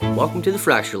welcome to the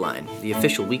Fracture Line, the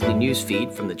official weekly news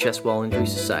feed from the Chest Wall Injury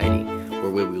Society, where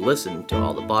we will listen to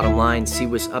all the bottom line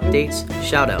CWIS updates,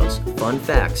 shoutouts, fun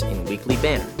facts in weekly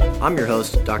banner. I'm your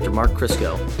host, Dr. Mark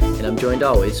Crisco, and I'm joined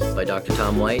always by Dr.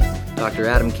 Tom White, Dr.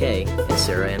 Adam Kay, and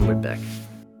Sarah Ann Whitbeck.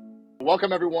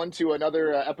 Welcome, everyone, to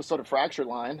another episode of Fracture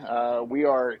Line. We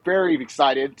are very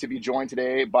excited to be joined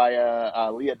today by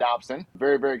Leah Dobson.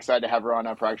 Very, very excited to have her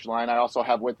on Fracture Line. I also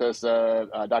have with us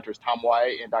Drs. Tom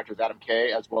White and Drs. Adam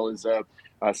Kay, as well as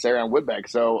Sarah Ann Whitbeck.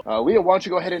 So, Leah, why don't you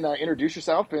go ahead and introduce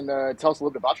yourself and tell us a little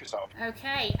bit about yourself.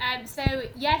 Okay,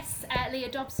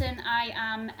 Leah Dobson. I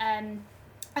am...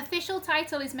 Official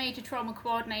title is Major Trauma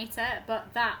Coordinator,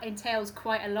 but that entails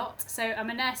quite a lot. So I'm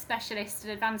a nurse specialist,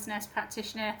 an advanced nurse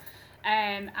practitioner,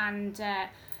 and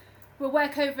we'll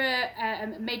work over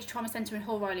a major trauma centre in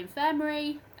Hull Royal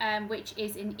Infirmary, which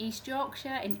is in East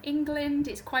Yorkshire in England.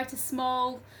 It's quite a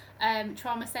small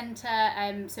trauma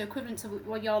centre, so equivalent to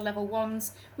your level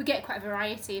ones. We get quite a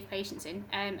variety of patients in,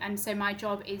 and so my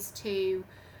job is to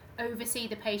oversee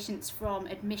the patients from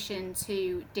admission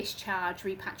to discharge,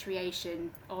 repatriation,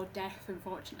 or death,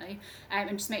 unfortunately, and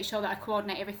just make sure that I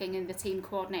coordinate everything and the team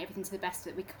coordinate everything to the best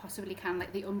that we possibly can,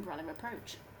 like the umbrella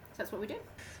approach. So that's what we do.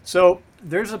 So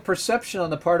there's a perception on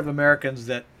the part of Americans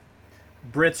that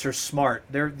Brits are smart.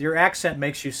 Your accent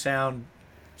makes you sound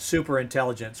super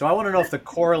intelligent. So I want to know if the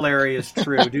corollary is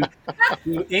true. Do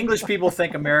English people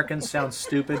think Americans sound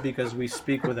stupid because we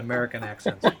speak with American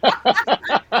accents?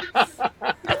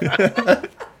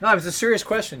 No, it's a serious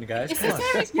question, you guys. It's a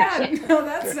serious question. Yeah, no,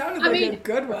 that sounded like a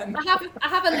good one. I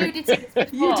have alluded to this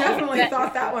before. You definitely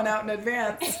thought that one out in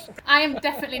advance. I am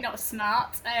definitely not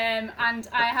smart, and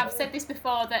I have said this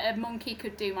before that a monkey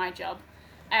could do my job.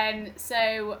 I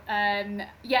suppose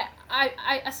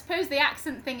the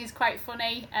accent thing is quite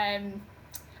funny.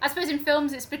 I suppose in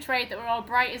films it's portrayed that we're all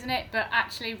bright, isn't it? But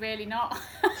actually, really not.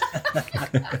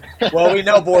 Well, we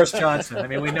know Boris Johnson. I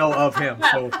mean, we know of him,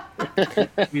 so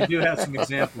we do have some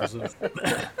examples of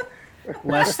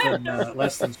less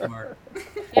than smart.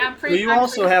 Yeah, I'm pretty. Well, you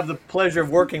also have the pleasure of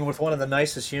working with one of the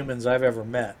nicest humans I've ever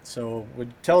met. So,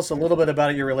 tell us a little bit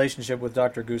about your relationship with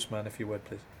Dr. Guzman, if you would,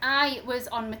 please. I was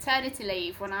on maternity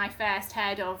leave when I first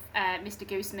heard of Mr.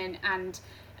 Guzman, and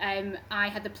I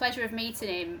had the pleasure of meeting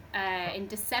him in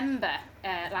December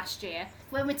last year.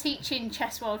 When we're teaching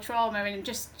chest wall trauma and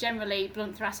just generally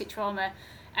blunt thoracic trauma,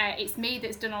 it's me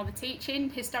that's done all the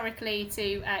teaching historically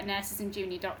to nurses and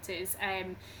junior doctors.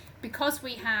 Because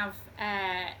we have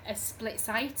a split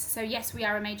site, so yes, we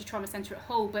are a major trauma centre at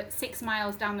Hull, but 6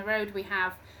 miles down the road we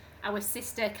have our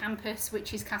sister campus,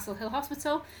 which is Castle Hill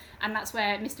Hospital, and that's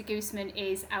where Mr. Guzman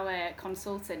is our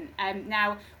consultant.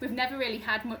 Now, we've never really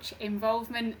had much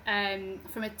involvement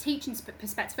from a teaching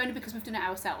perspective, only because we've done it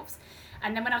ourselves.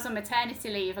 And then when I was on maternity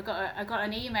leave, I got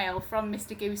an email from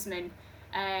Mr. Guzman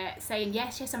saying,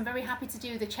 yes, I'm very happy to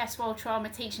do the chest wall trauma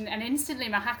teaching, and instantly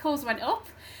my hackles went up,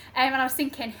 and I was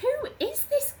thinking, who is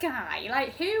this guy?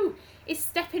 Like, who is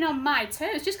stepping on my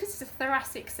toes just because he's a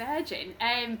thoracic surgeon?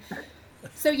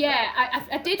 So yeah,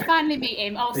 I did finally meet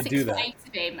him, all 6 foot 8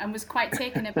 of him, and was quite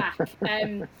taken aback.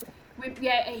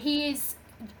 He is,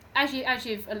 as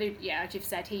you've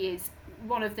said, he is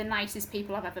one of the nicest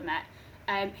people I've ever met.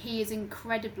 He is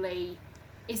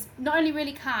is not only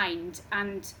really kind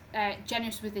and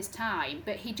generous with his time,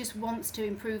 but he just wants to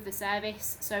improve the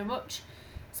service so much.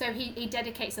 So he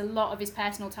dedicates a lot of his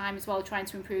personal time as well trying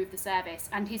to improve the service,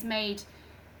 and he's made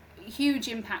huge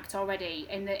impact already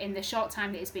in the short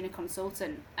time that he's been a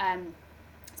consultant.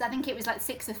 So I think it was like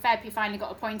 6th of Feb he finally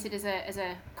got appointed as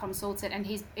a consultant, and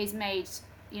he's made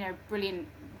brilliant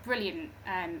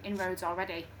inroads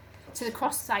already to the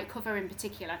cross-site cover in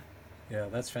particular. Yeah,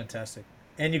 that's fantastic.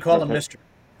 And you call him Mr.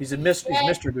 He's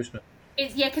Mr. Guzman.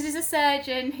 Because he's a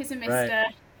surgeon. He's a Mr.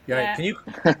 Right. Yeah. Can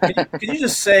you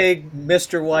just say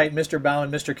Mr. White, Mr. Bowen,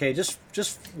 Mr. K just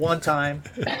one time?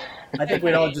 I think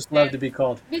we'd all just love to be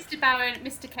called Mr. Bowen,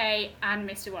 Mr. K, and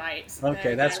Mr. White.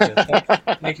 Okay, that's good.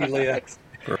 Thank you, Leah.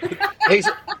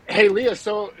 Hey, Leah.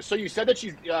 So you said that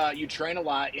you train a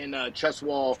lot in chest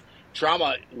wall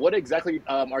trauma. What exactly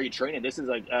are you training? This is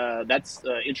that's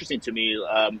interesting to me.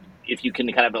 If you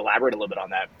can kind of elaborate a little bit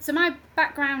on that. So my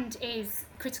background is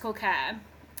critical care.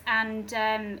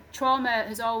 And trauma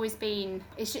has always been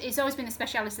it's always been a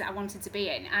speciality that I wanted to be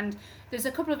in, and there's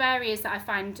a couple of areas that I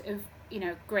find of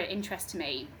great interest to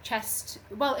me: chest,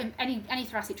 in any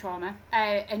thoracic trauma,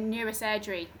 and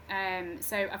neurosurgery.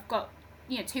 So I've got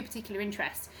 2 particular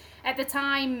interests. At the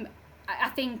time, I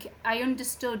think I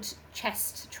understood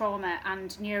chest trauma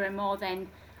and neuro more than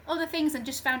other things, and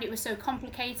just found it was so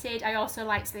complicated. I also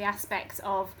liked the aspects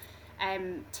of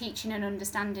teaching and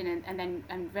understanding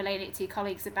and relaying it to your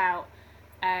colleagues about,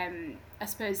 I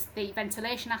suppose, the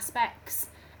ventilation aspects,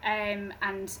 and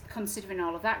considering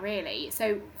all of that really.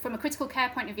 So from a critical care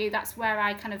point of view, that's where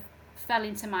I kind of fell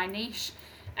into my niche.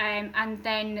 And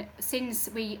then since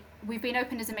we've been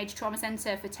opened as a major trauma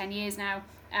centre for 10 years now,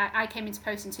 I came into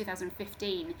post in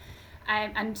 2015.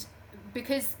 And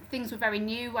because things were very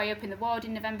new, I opened the ward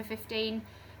in November 15.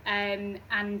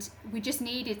 And we just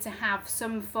needed to have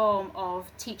some form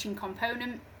of teaching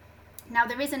component. Now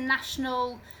there is a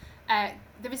national,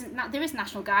 there is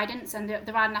national guidance, and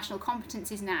there are national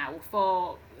competencies now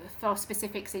for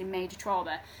specifics in major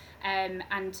trauma.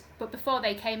 But before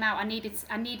they came out, I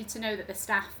needed to know that the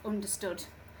staff understood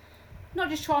not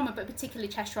just trauma, but particularly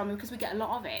chest trauma, because we get a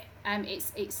lot of it.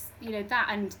 It's that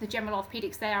and the general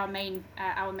orthopedics, they are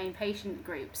our main patient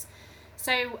groups.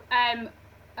 So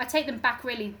I take them back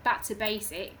to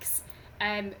basics.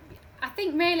 I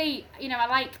think really, I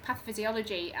like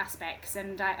pathophysiology aspects,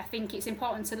 and I think it's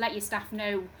important to let your staff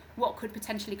know what could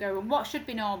potentially go wrong, what should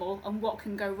be normal, and what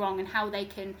can go wrong, and how they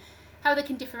can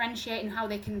differentiate and how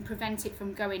they can prevent it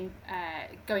from going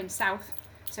south,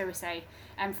 so we say,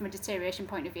 from a deterioration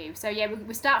point of view. So yeah,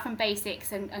 we start from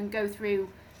basics and go through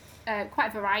quite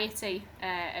a variety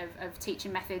of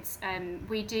teaching methods.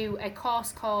 We do a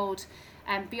course called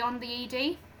Beyond the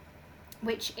ED,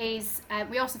 which is,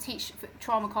 we also teach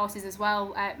trauma courses as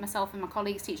well. Myself and my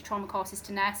colleagues teach trauma courses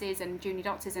to nurses and junior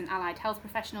doctors and allied health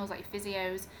professionals like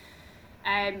physios.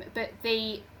 But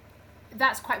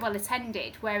that's quite well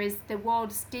attended, whereas the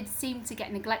wards did seem to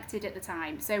get neglected at the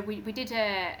time. So we did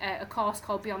a course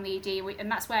called Beyond the ED,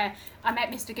 and that's where I met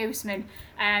Mr. Gooseman,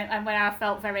 and where I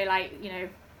felt very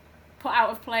put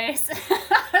out of place.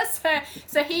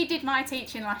 so he did my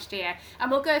teaching last year,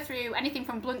 and we'll go through anything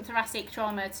from blunt thoracic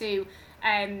trauma to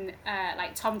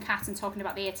like Tomcat and talking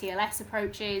about the ATLS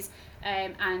approaches,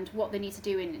 and what they need to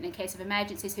do in case of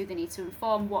emergencies, who they need to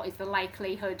inform, what is the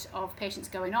likelihood of patients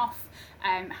going off,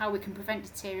 how we can prevent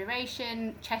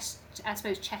deterioration, chest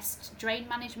drain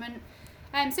management.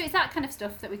 So it's that kind of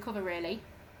stuff that we cover really.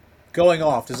 Going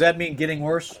off, does that mean getting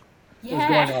worse?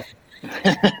 Yeah. Going off?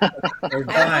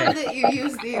 I love that you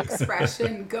use the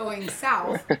expression going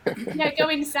south. Yeah,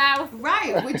 going south.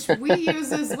 Right, which we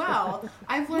use as well.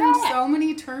 I've learned so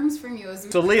many terms from you.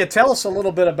 So Leah, tell us a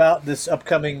little bit about this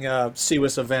upcoming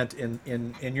CWIS event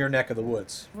in your neck of the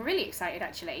woods. We're really excited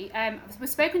actually. We've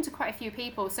spoken to quite a few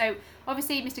people. So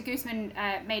obviously Mr.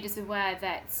 Gooseman made us aware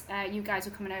that you guys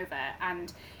were coming over,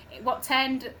 and what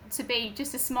turned to be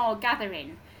just a small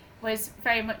gathering was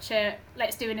very much a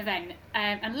let's do an event,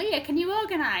 and Leah, can you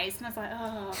organise? And I was like,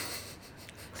 oh,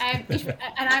 and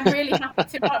I'm really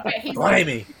happy to help. But he's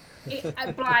Blimey.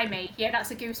 Blimey, yeah, that's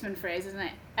a Gooseman phrase, isn't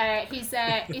it?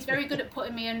 He's very good at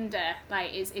putting me under,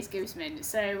 like is Gooseman.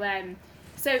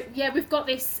 So yeah, we've got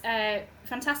this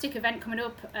fantastic event coming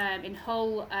up in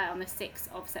Hull on the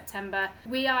 6th of September.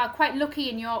 We are quite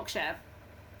lucky in Yorkshire.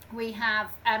 We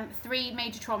have 3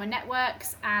 major trauma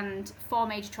networks and 4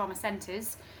 major trauma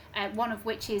centres. One of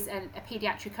which is a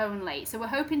paediatric only. So we're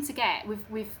hoping to get,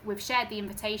 we've shared the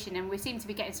invitation, and we seem to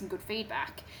be getting some good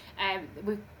feedback.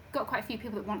 We've got quite a few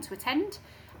people that want to attend,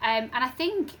 and I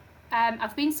think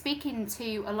I've been speaking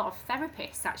to a lot of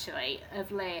therapists actually of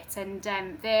late, and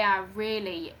they are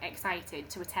really excited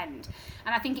to attend.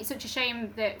 And I think it's such a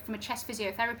shame that from a chest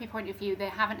physiotherapy point of view, they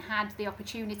haven't had the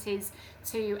opportunities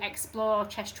to explore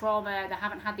chest trauma. They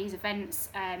haven't had these events.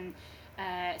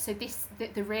 So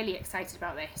they're really excited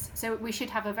about this. So we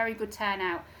should have a very good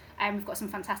turnout. We've got some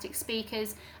fantastic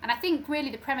speakers, and I think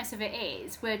really the premise of it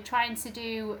is we're trying to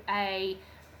do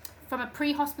from a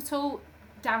pre-hospital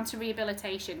down to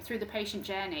rehabilitation through the patient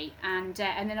journey, and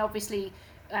then obviously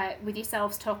with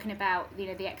yourselves talking about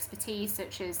the expertise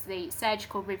such as the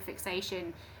surgical rib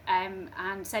fixation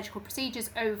and surgical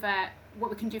procedures over what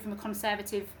we can do from a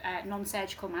conservative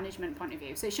non-surgical management point of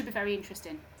view. So it should be very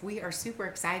interesting. We are super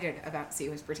excited about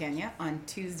CWIS Britannia on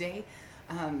Tuesday,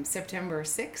 September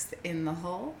 6th in the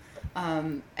Hull,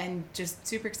 and just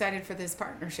super excited for this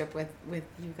partnership with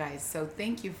you guys. So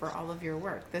thank you for all of your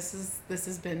work. This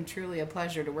has been truly a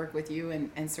pleasure to work with you,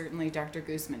 and certainly Dr.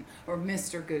 Gooseman, or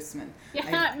Mr. Gooseman.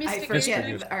 Yeah, I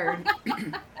forget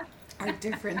our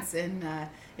difference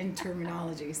in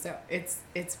terminology. So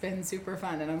it's been super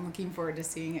fun, and I'm looking forward to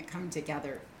seeing it come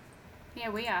together. Yeah,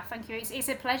 we are. Thank you. It's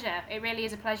a pleasure. It really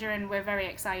is a pleasure, and we're very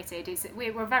excited.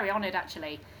 We're very honoured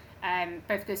actually.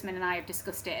 Both Gooseman and I have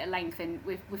discussed it at length, and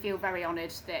we feel very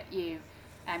honoured that you've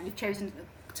chosen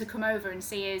to come over and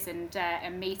see us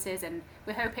and meet us, and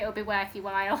we hope it'll be worth your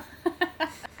while.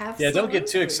 Yeah, don't get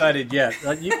too excited yet.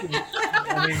 You can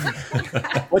I mean,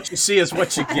 what you see is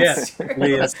what you get,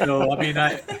 Leah. So, I mean,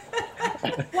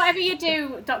 Whatever you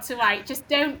do, Dr. White, just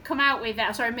don't come out with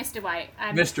that. Sorry, Mr. White.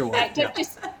 Mr. White.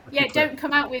 Don't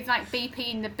come out with like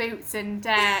BP in the boots and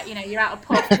you're out of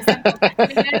puff. Then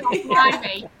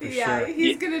yeah,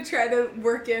 he's gonna try to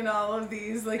work in all of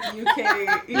these like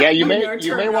UK. You may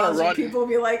want to run. People will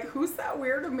be like, "Who's that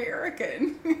weird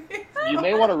American?" You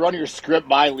may want to run your script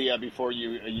by Leah before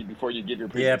you give your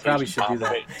presentation. Yeah, probably should do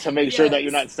that to make sure that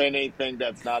you're not saying anything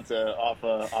that's not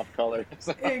off color.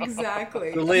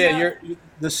 Exactly. So Leah,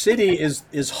 the city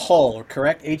is Hull,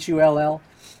 correct? Hull.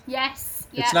 Yes.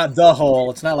 Yeah. It's not the Hull.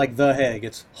 It's not like the Hague.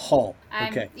 It's Hull.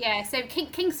 Okay. Yeah. So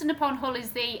Kingston upon Hull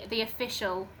is the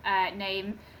official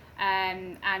name.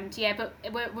 But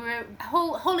we're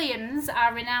Hullians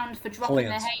are renowned for dropping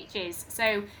their H's.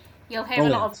 So you'll hear a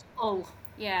lot of Hull.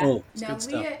 Yeah. Oh, now,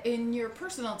 Leah, in your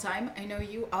personal time, I know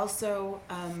you also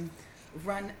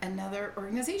run another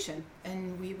organization,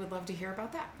 and we would love to hear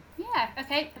about that. Yeah.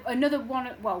 Okay. Another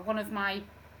one of my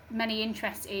many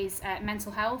interests is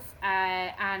mental health,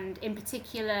 and in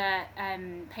particular,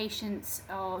 patients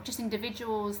or just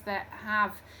individuals that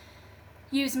have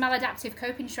used maladaptive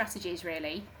coping strategies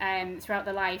really throughout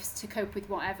their lives to cope with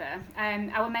whatever.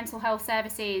 Our mental health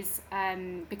services,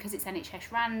 because it's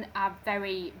NHS run, are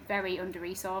very, very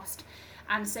under-resourced,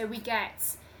 and so we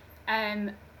get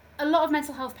a lot of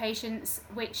mental health patients,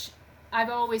 which I've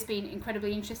always been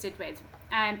incredibly interested with.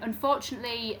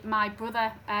 Unfortunately, my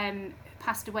brother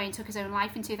passed away and took his own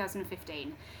life in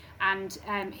 2015,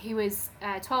 and he was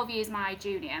 12 years my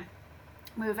junior.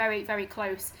 We were very, very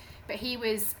close, but he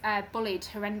was bullied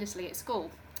horrendously at school,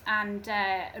 and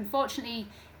unfortunately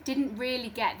didn't really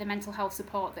get the mental health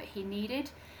support that he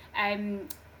needed.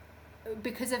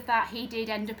 Because of that, he did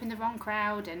end up in the wrong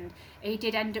crowd, and he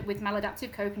did end up with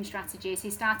maladaptive coping strategies. He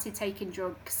started taking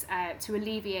drugs to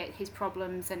alleviate his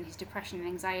problems and his depression and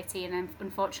anxiety, and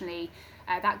unfortunately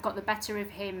that got the better of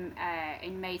him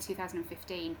in May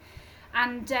 2015.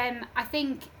 And I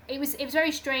think it was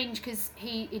very strange because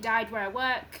he died where I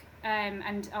work,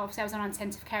 and obviously I was on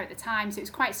intensive care at the time, so it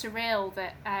was quite surreal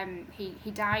that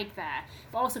he died there,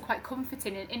 but also quite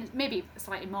comforting in maybe a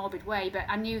slightly morbid way. But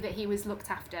I knew that he was looked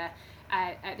after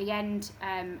at the end,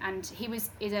 and he was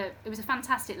a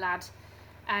fantastic lad.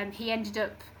 He ended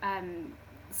up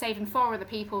saving 4 other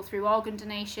people through organ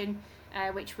donation,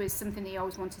 which was something that he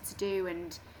always wanted to do,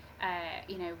 and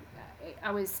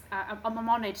I'm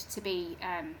honoured to be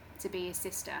his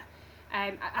sister.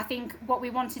 I think what we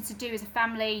wanted to do as a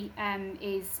family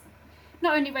is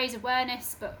not only raise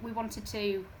awareness, but we wanted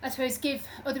to, I suppose, give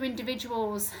other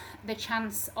individuals the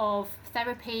chance of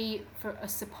therapy, for a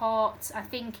support. I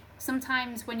think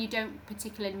sometimes when you don't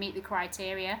particularly meet the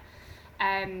criteria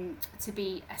to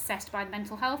be assessed by the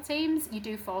mental health teams, you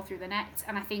do fall through the net.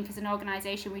 And I think as an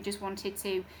organisation, we just wanted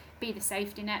to be the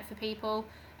safety net for people.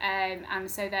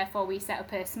 And so therefore we set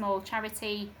up a small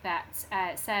charity that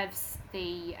serves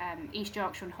the East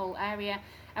Yorkshire and Hull area,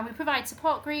 and we provide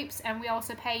support groups, and we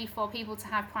also pay for people to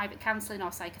have private counselling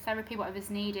or psychotherapy, whatever's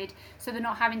needed, so they're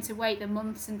not having to wait the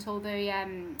months until they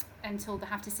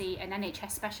have to see an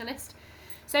NHS specialist.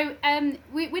 So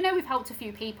we know we've helped a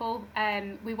few people.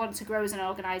 We want to grow as an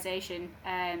organisation,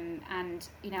 and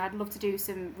I'd love to do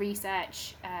some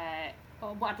research.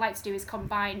 Or what I'd like to do is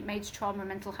combine major trauma and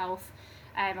mental health.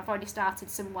 I've already started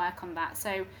some work on that,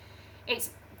 so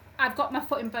I've got my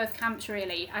foot in both camps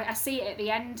really. I see it at the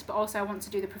end, but also I want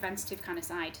to do the preventative kind of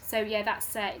side. So yeah,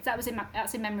 that's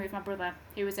in memory of my brother,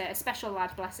 who was a special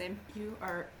lad, bless him. You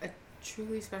are a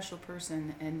truly special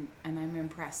person, and I'm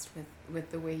impressed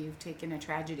with the way you've taken a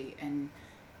tragedy and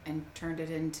turned it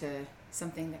into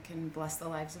something that can bless the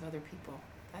lives of other people.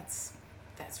 That's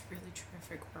really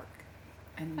terrific work.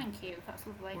 And thank you. That's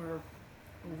lovely.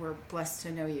 We're blessed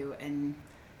to know you, and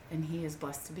he is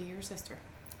blessed to be your sister.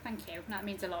 Thank you. That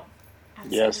means a lot.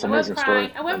 Absolutely. Yes, amazing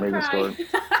story. I won't cry. Story.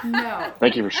 No.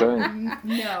 Thank you for sharing.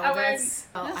 No, I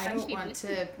don't want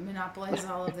to monopolize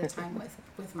all of the time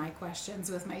with my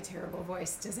questions, with my terrible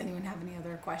voice. Does anyone have any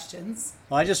other questions?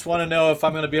 Well, I just want to know if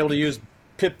I'm going to be able to use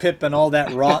pip pip and all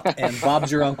that rot and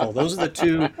Bob's your uncle. Those are the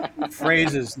 2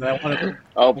 phrases that I want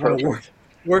to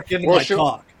work into my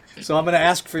talk. So I'm going to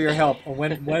ask for your help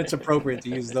when it's appropriate to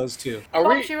use those 2.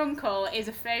 Bob's your uncle is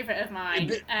a favourite of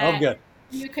mine. Oh, good.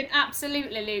 You can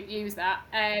absolutely use that.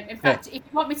 In fact, if you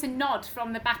want me to nod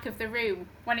from the back of the room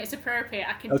when it's appropriate,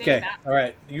 I can do that. Okay, all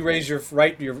right. You raise your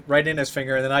right index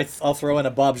finger, and then I'll throw in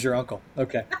a Bob's your uncle.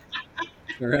 Okay.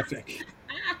 Terrific.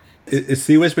 Is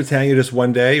CWIS Britannia just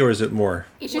one day, or is it more?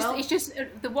 It's just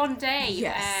the one day.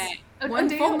 Yes. One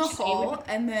day in the Hull,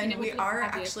 and then we are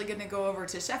actually going to go over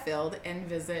to Sheffield and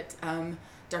visit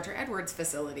Dr. Edwards'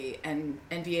 facility and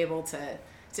be able to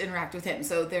interact with him.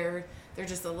 So they're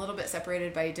just a little bit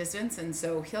separated by distance, and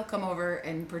so he'll come over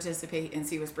and participate in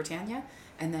CWIS Britannia,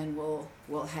 and then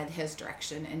we'll head his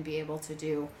direction and be able to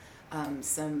do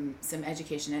some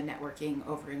education and networking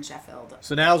over in Sheffield.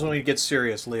 So now's when we get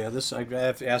serious, Leah. I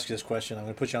have to ask you this question. I'm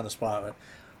going to put you on the spot. But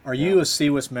are you a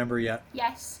CWIS member yet?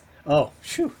 Yes. Oh,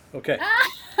 phew. Okay.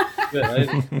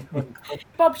 Good.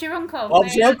 Bob's your uncle.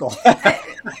 Bob's your uncle.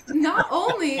 Not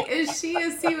only is she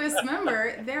a CWIS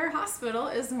member, their hospital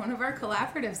is one of our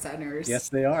collaborative centers. Yes,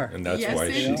 they are. And that's yes, why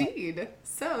indeed.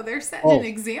 So they're setting an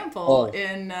example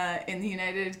in the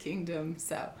United Kingdom.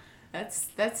 So that's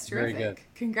terrific. Very good.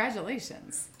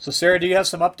 Congratulations. So Sarah, do you have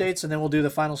some updates, and then we'll do the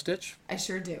final stitch? I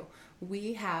sure do.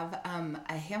 We have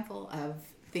a handful of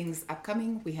things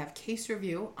upcoming. We have case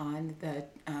review on the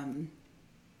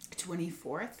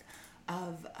 24th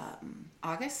of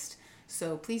August.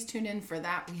 So please tune in for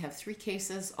that. We have 3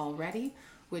 cases already,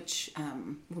 which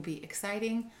will be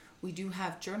exciting. We do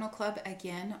have Journal Club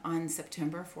again on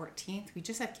September 14th. We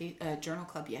just had a Journal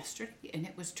Club yesterday, and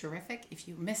it was terrific. If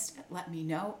you missed it, let me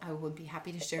know. I would be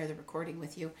happy to share the recording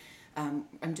with you.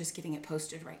 I'm just getting it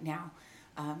posted right now.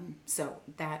 So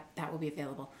that will be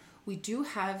available. We do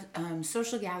have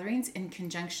social gatherings in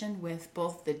conjunction with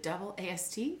both the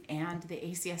AAST and the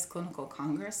ACS Clinical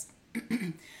Congress.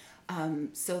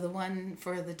 So the one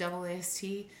for the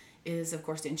AAST is, of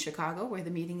course, in Chicago, where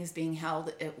the meeting is being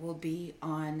held. It will be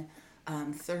on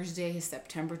Thursday,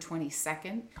 September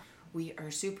 22nd. We are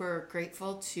super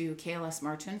grateful to KLS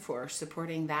Martin for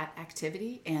supporting that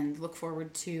activity and look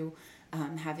forward to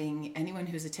having anyone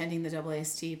who's attending the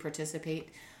AAST participate.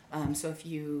 So if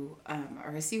you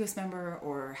are a CWIS member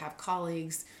or have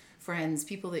colleagues, friends,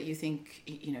 people that you think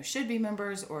should be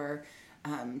members, or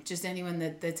just anyone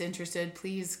that's interested,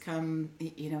 please come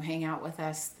hang out with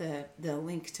us. The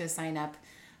link to sign up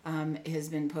has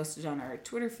been posted on our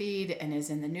Twitter feed and is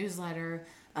in the newsletter,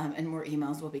 and more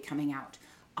emails will be coming out.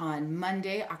 On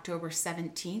Monday, October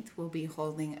 17th, we'll be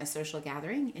holding a social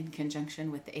gathering in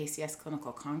conjunction with the ACS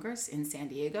Clinical Congress in San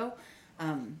Diego.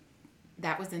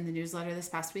 That was in the newsletter this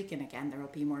past week, and again, there will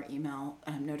be more email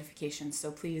notifications,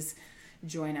 so please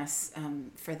join us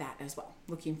for that as well.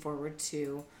 Looking forward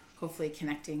to hopefully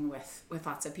connecting with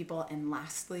lots of people. And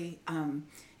lastly,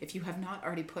 if you have not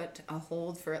already put a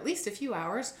hold for at least a few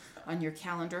hours on your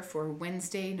calendar for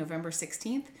Wednesday, November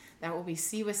 16th, that will be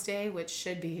CWIS Day, which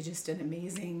should be just an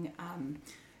amazing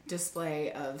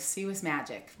display of CWIS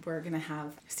magic. We're going to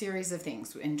have a series of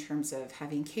things in terms of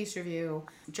having case review,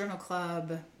 journal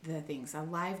club, a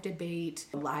live debate,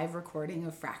 a live recording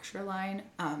of Fracture Line.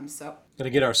 So Going to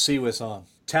get our CWIS on.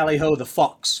 Tally ho the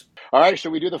fox. All right,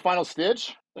 should we do the final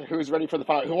stitch? Who's ready for the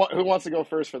final? Who wants to go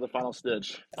first for the final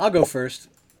stitch? I'll go first.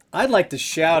 I'd like to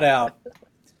shout out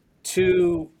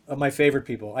 2 of my favorite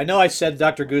people. I know I said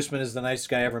Dr. Guzman is the nicest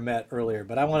guy I ever met earlier,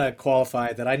 but I want to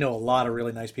qualify that I know a lot of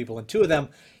really nice people, and 2 of them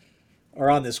are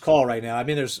on this call right now. I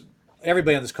mean,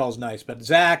 everybody on this call is nice, but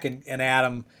Zach and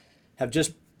Adam have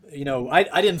just, I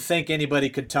didn't think anybody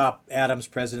could top Adam's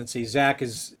presidency. Zach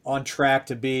is on track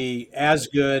to be as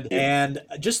good, and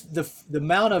just the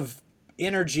amount of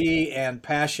energy and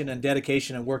passion and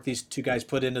dedication and work these 2 guys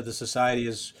put into the society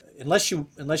is, unless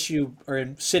you are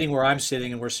sitting where I'm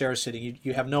sitting and where Sarah's sitting,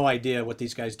 you have no idea what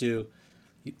these guys do.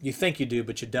 You think you do,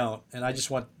 but you don't. And I just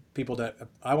want people to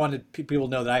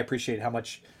know that I appreciate how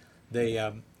much they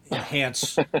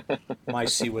enhance my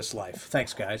CWIS life.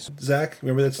 Thanks, guys. Zach,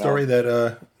 remember that story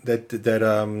that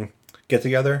get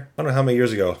together? I don't know how many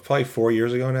years ago, probably 4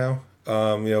 years ago now.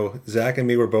 Zach and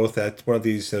me were both at one of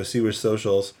these CWIS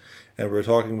socials, and we were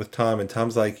talking with Tom, and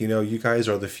Tom's like, you guys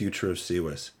are the future of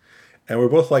CWIS. And we're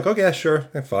both like, okay, sure,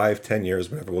 in 5-10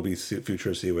 years, whatever, we'll be future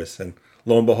of CWIS. And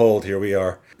lo and behold, here we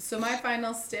are. So my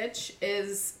final stitch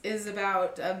is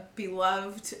about a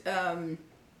beloved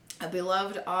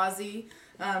Aussie.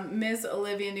 Ms.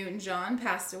 Olivia Newton-John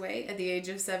passed away at the age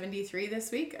of 73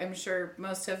 this week. I'm sure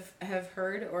most have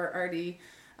heard or already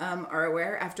are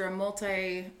aware, after a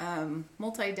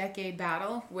multi-decade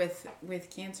battle with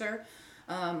cancer,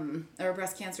 or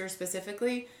breast cancer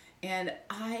specifically. And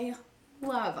I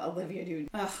love Olivia Newton.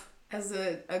 As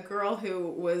a girl who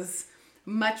was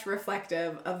much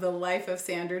reflective of the life of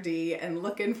Sandra Dee and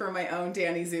looking for my own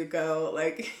Danny Zuko,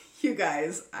 like, you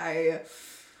guys, I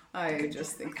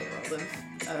just think the world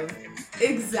of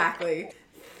exactly.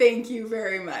 Thank you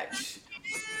very much.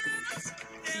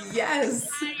 Yes,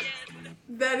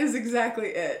 that is exactly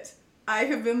it. I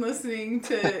have been listening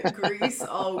to Grease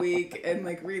all week and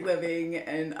reliving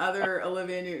and other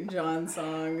Olivia Newton-John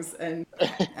songs, and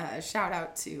shout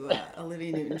out to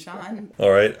Olivia Newton-John.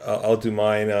 All right, I'll do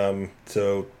mine.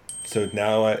 So So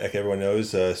now, like everyone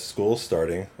knows, school's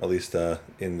starting, at least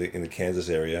in the Kansas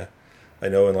area. I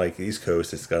know in like the East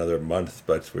Coast, it's got another month,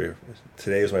 but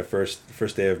today was my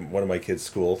first day of one of my kids'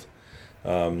 schools.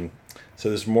 So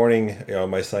this morning,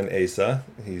 my son Asa,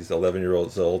 he's 11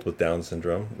 years old with Down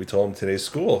syndrome. We told him today's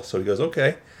school, so he goes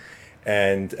okay.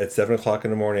 And at 7 o'clock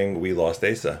in the morning, we lost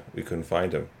Asa. We couldn't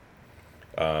find him.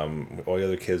 All the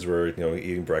other kids were,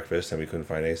 eating breakfast, and we couldn't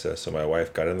find Asa. So my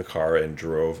wife got in the car and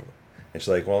drove, and she's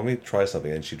like, "Well, let me try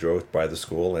something." And she drove by the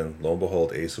school, and lo and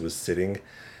behold, Asa was sitting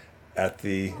at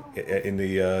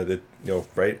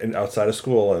right outside of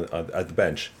school at the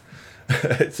bench.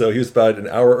 So he was about an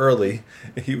hour early.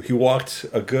 He walked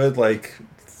a good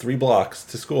 3 blocks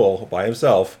to school by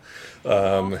himself,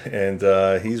 and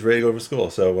he's ready to go for school.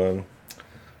 So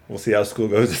we'll see how school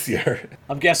goes this year.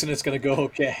 I'm guessing it's going to go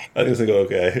okay. I think it's going to go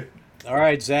okay. All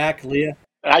right, Zach, Leah.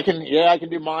 I can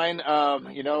do mine.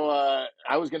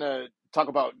 I was gonna talk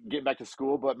about getting back to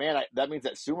school, but man, that means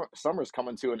that summer's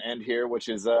coming to an end here, which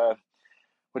is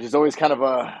always kind of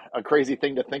a crazy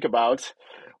thing to think about.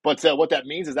 But what that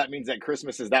means is that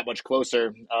Christmas is that much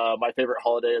closer. My favorite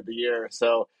holiday of the year.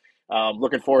 So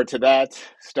looking forward to that.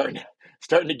 Starting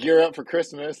to gear up for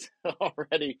Christmas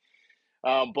already.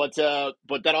 But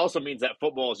that also means that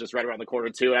football is just right around the corner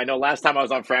too. And I know last time I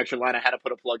was on Fracture Line, I had to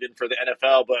put a plug in for the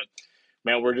NFL, but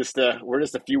man, we're just a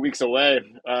few weeks away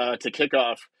to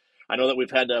kickoff. I know that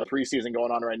we've had preseason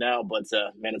going on right now, but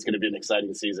man, it's going to be an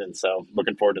exciting season. So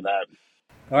looking forward to that.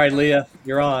 All right, Leah,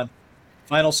 you're on.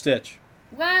 Final stitch.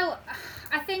 Well,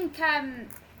 I think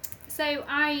so.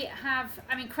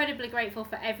 I'm incredibly grateful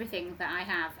for everything that I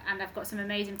have, and I've got some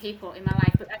amazing people in my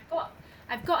life. But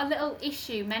I've got a little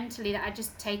issue mentally that I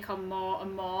just take on more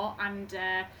and more, and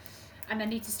I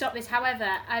need to stop this. However,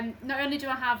 not only do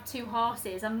I have 2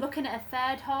 horses, I'm looking at a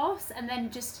 3rd horse, and then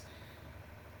just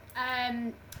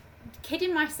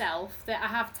kidding myself that I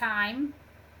have time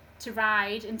to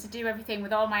ride and to do everything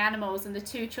with all my animals and the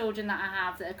 2 children that I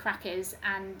have that are crackers,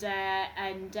 and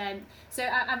so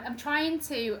I'm trying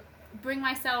to bring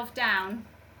myself down.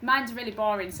 Mine's really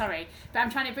boring, sorry, but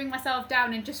I'm trying to bring myself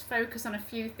down and just focus on a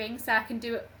few things so I can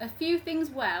do a few things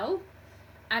well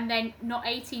and then not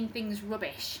 18 things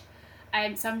rubbish.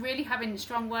 So I'm really having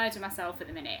strong words with myself at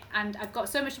the minute, and I've got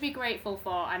so much to be grateful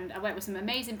for, and I work with some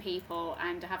amazing people,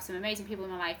 and I have some amazing people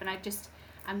in my life, and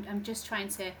I'm just trying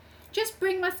to just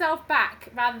bring myself back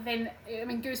rather than,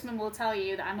 Gooseman will tell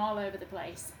you that I'm all over the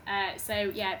place. So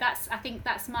yeah, I think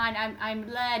that's mine.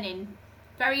 I'm learning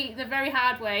the very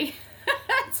hard way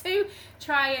to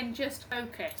try and just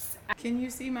focus. Can you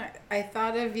see I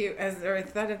thought of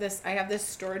this, I have this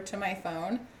stored to my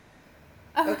phone.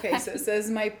 Okay, so it says,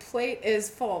 "My plate is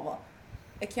full.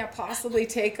 I can't possibly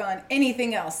take on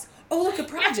anything else. Oh, look, a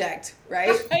project,"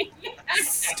 right?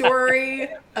 Story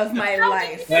of my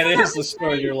life. That is the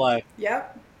story of your life.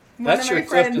 Yep. That's your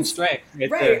Clifton strength right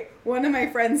there. One of my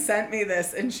friends sent me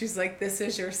this, and she's like, "This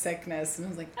is your sickness." And I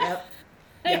was like, yep.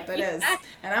 Yep, it is.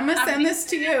 And I'm going to send this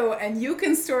to you, and you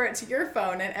can store it to your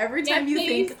phone. And every time you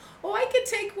think, "Oh, I could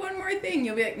take one more thing,"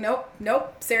 you'll be like,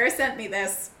 nope. Sarah sent me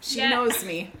this. She knows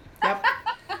me. Yep.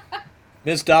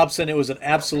 Ms. Dobson, it was an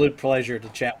absolute pleasure to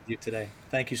chat with you today.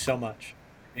 Thank you so much.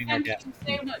 Thank you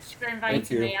so much for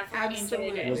inviting me. I've really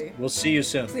enjoyed it. We'll see you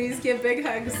soon. Please give big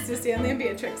hugs to Stanley and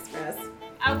Beatrix for us.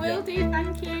 I will do.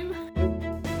 Thank you.